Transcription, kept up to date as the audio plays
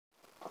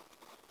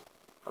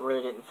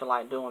really didn't feel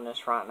like doing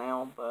this right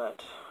now,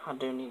 but I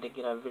do need to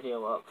get a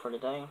video up for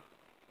today.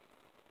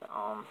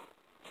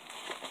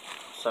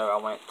 So I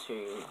went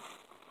to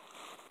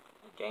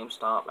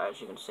GameStop, as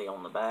you can see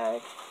on the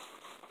bag.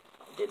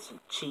 Did some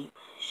cheap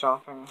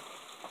shopping.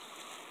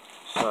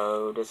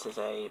 So this is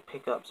a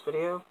pickups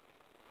video.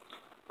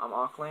 I'm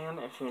Auckland.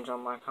 If you enjoy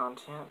my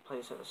content,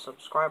 please hit the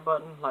subscribe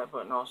button, like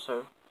button,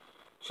 also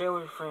share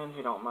with your friends if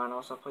you don't mind.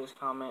 Also, please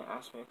comment,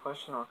 ask me a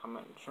question, or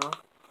comment in general.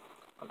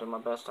 I'll do my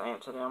best to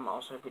answer them.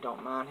 Also, if you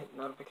don't mind, hit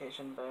the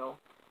notification bell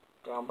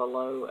down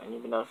below, and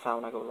you'll be notified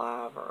when I go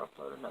live or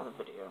upload another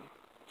video.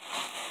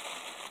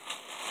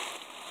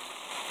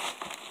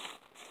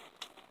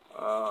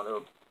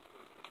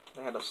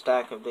 They had a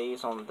stack of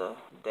these on the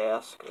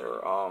desk.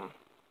 They're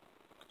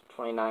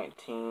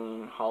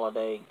 2019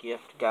 holiday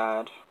gift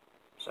guide.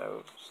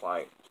 So it's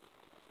like,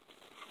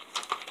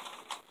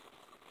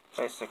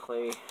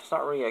 basically, it's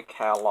not really a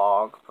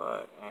catalog,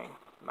 but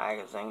a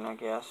magazine, I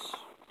guess,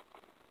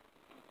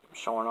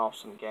 showing off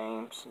some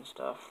games and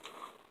stuff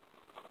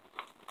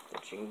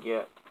that you can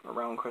get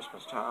around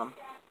Christmas time.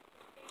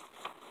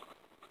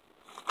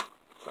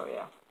 So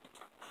yeah,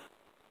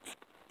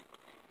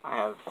 I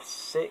have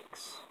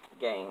 6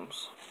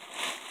 games,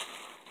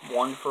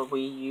 1 for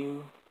Wii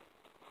U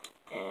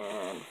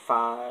and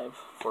 5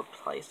 for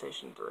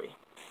PlayStation 3.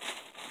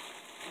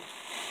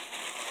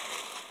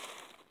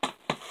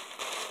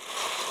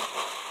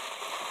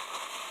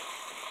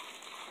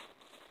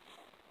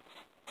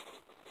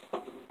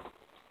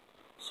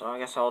 So I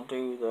guess I'll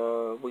do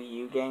the Wii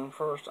U game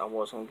first. I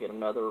was going to get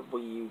another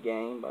Wii U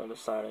game, but I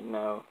decided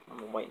no, I'm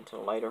going to wait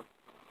until later.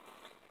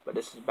 But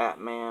this is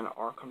Batman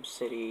Arkham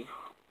City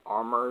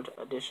Armored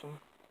Edition.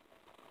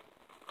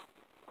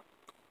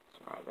 It's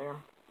right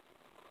there.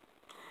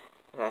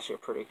 It's actually a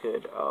pretty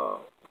good,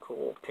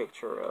 cool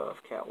picture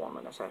of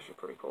Catwoman. That's actually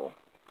pretty cool.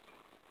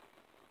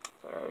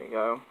 So there you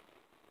go.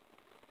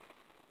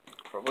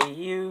 For Wii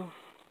U.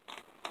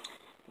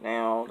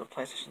 Now, the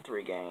PlayStation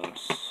 3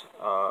 games.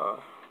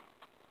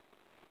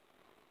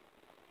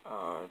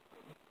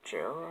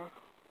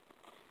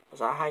 Is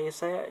that how you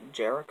say it?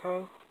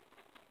 Jericho?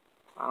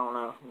 I don't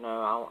know.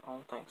 No, I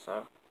don't think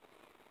so.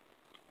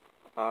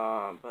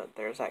 But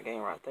there's that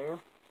game right there.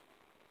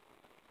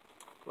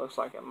 Looks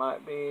like it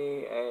might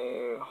be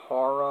a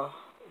horror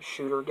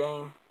shooter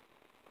game.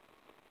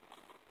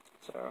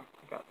 So,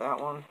 I got that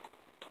one.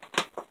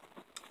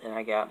 Then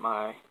I got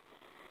my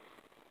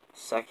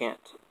second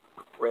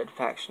Red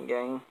Faction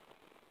game.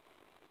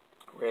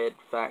 Red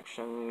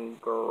Faction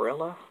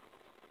Guerrilla.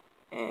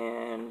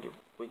 And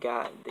we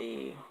got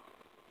the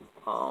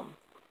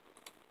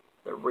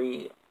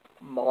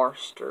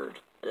remastered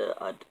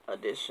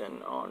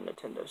edition on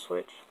Nintendo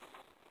Switch.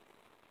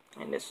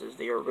 And this is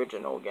the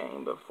original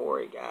game before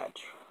it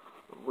got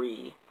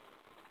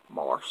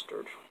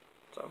remastered.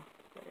 So,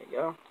 there you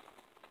go.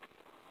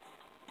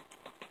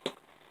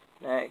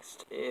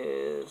 Next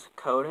is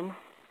Conan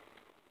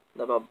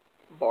the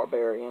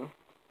Barbarian.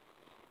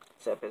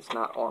 Except it's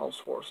not Arnold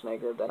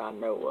Schwarzenegger that I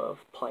know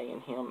of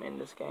playing him in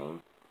this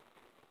game,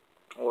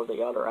 or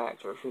the other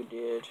actors who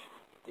did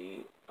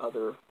the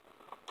other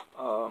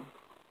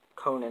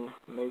Conan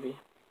movie.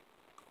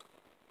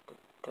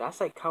 Did I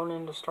say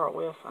Conan to start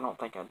with? I don't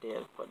think I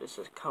did, but this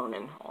is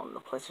Conan on the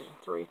PlayStation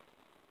 3.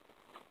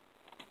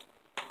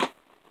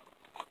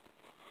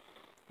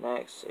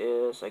 Next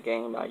is a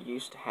game I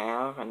used to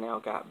have and now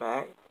got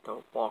back,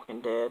 The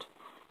Walking Dead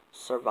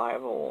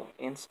Survival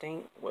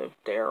Instinct with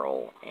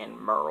Daryl and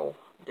Merle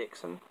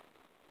Dixon.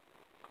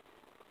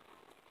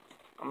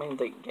 I mean,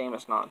 the game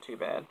is not too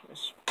bad.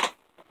 It's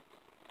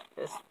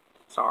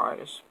alright.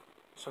 It's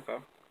okay.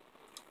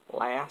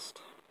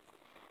 Last,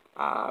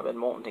 I've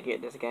been wanting to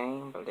get this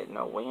game, but I didn't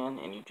know when,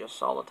 and you just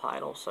saw the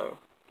title, so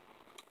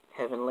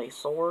Heavenly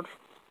Sword.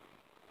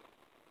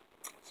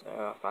 So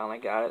I finally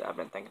got it. I've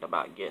been thinking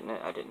about getting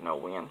it. I didn't know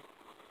when,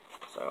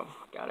 so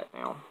got it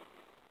now.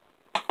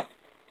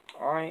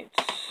 Alright,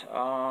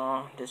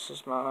 this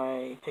is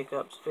my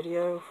pickups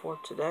video for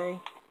today.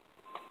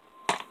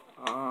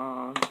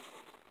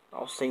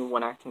 I'll see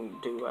when I can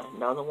do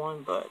another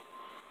one, but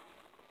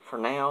for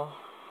now,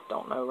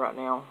 don't know right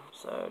now.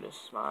 So this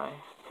is my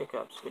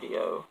pickups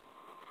video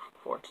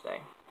for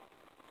today.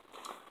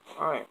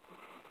 Alright,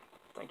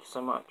 thank you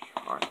so much.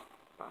 Alright,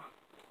 bye.